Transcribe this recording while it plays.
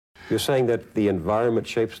You're saying that the environment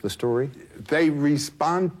shapes the story? They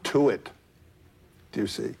respond to it, do you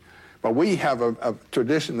see? But we have a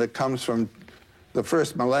tradition that comes from the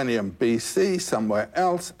first millennium BC somewhere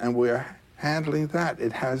else, and we're handling that.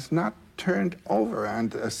 It has not turned over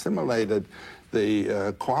and assimilated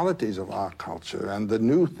the qualities of our culture and the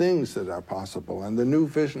new things that are possible and the new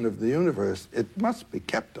vision of the universe. It must be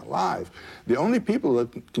kept alive. The only people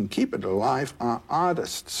that can keep it alive are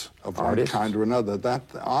artists of one kind or another. That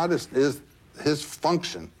the artist is, his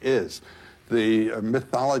function is the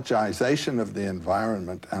mythologization of the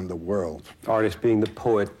environment and the world. Artist being the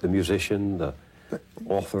poet, the musician, the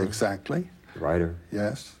author. Exactly. The writer.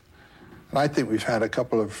 Yes. And I think we've had a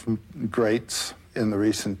couple of greats in the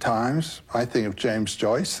recent times. I think of James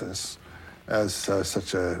Joyce as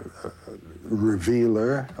such a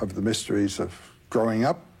revealer of the mysteries of growing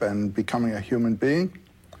up and becoming a human being.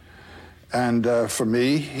 And for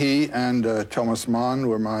me, he and Thomas Mann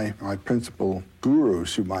were my principal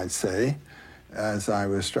gurus, you might say, as I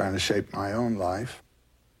was trying to shape my own life.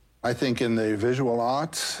 I think in the visual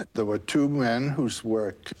arts, there were two men whose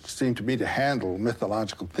work seemed to me to handle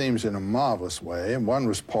mythological themes in a marvelous way, and one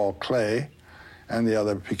was Paul Klee and the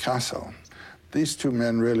other Picasso. These two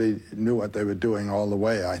men really knew what they were doing all the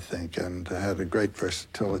way, I think, and had a great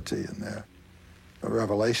versatility in their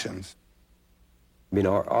revelations. I mean,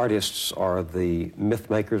 our artists are the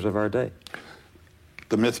myth makers of our day.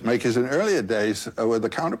 The myth makers in earlier days were the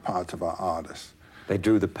counterparts of our artists. They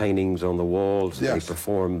drew the paintings on the walls. Yes. They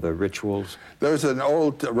performed the rituals. There's an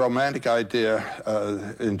old romantic idea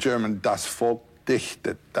in German, das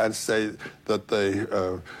Volkdichtet, that's say that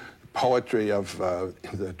the poetry of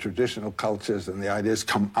the traditional cultures and the ideas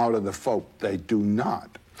come out of the folk. They do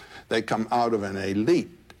not. They come out of an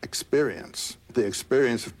elite experience, the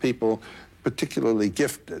experience of people particularly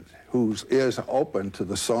gifted, whose ears are open to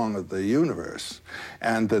the song of the universe,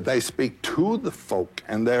 and that they speak to the folk,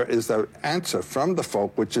 and there is an answer from the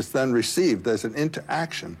folk which is then received. There's an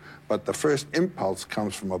interaction, but the first impulse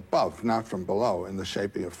comes from above, not from below, in the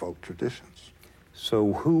shaping of folk traditions.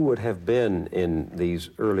 So who would have been in these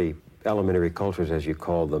early elementary cultures, as you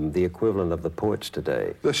call them, the equivalent of the poets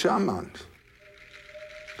today? The shamans.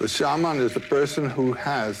 The shaman is the person who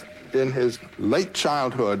has, in his late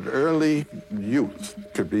childhood, early youth,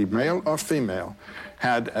 could be male or female,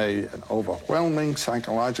 had an overwhelming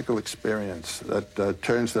psychological experience that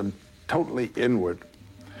turns them totally inward.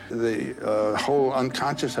 The whole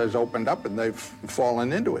unconscious has opened up and they've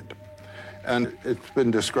fallen into it. And it's been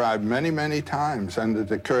described many, many times, and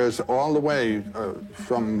it occurs all the way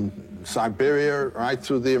from Siberia right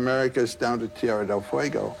through the Americas down to Tierra del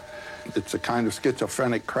Fuego. It's a kind of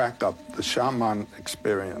schizophrenic crack-up, the shaman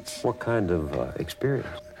experience. What kind of experience?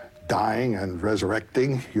 Dying and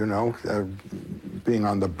resurrecting, you know, being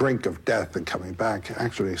on the brink of death and coming back,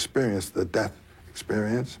 actually experience the death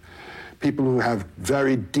experience. People who have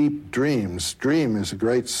very deep dreams. Dream is a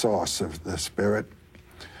great source of the spirit.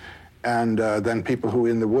 And then people who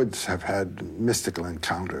in the woods have had mystical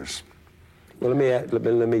encounters. Well,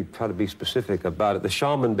 let me try to be specific about it. The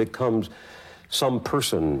shaman becomes some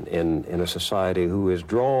person in a society who is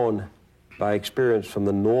drawn by experience from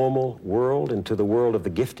the normal world into the world of the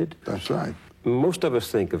gifted. That's right. Most of us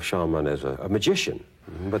think of shaman as a magician,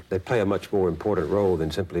 but they play a much more important role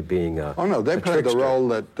than simply being a Oh, no, they play trickster. the role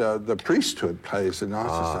that the priesthood plays in our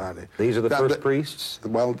society. These are the first priests?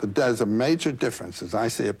 Well, there's a major difference, as I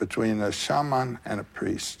see it, between a shaman and a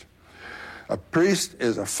priest. A priest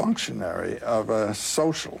is a functionary of a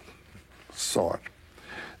social sort.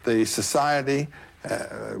 The society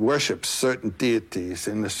worships certain deities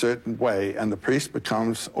in a certain way, and the priest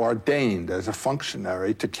becomes ordained as a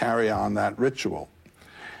functionary to carry on that ritual.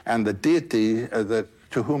 And the deity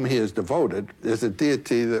to whom he is devoted is a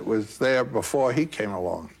deity that was there before he came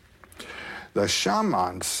along. The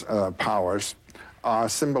shaman's powers are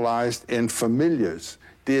symbolized in familiars,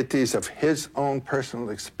 deities of his own personal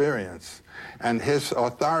experience. And his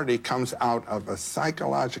authority comes out of a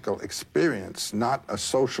psychological experience, not a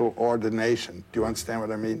social ordination. Do you understand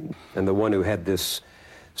what I mean? And the one who had this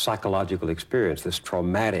psychological experience, this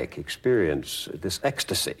traumatic experience, this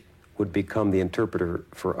ecstasy, would become the interpreter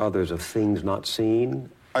for others of things not seen?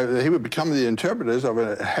 He would become the interpreters of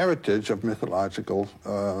a heritage of mythological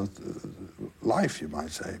life, you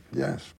might say, yes.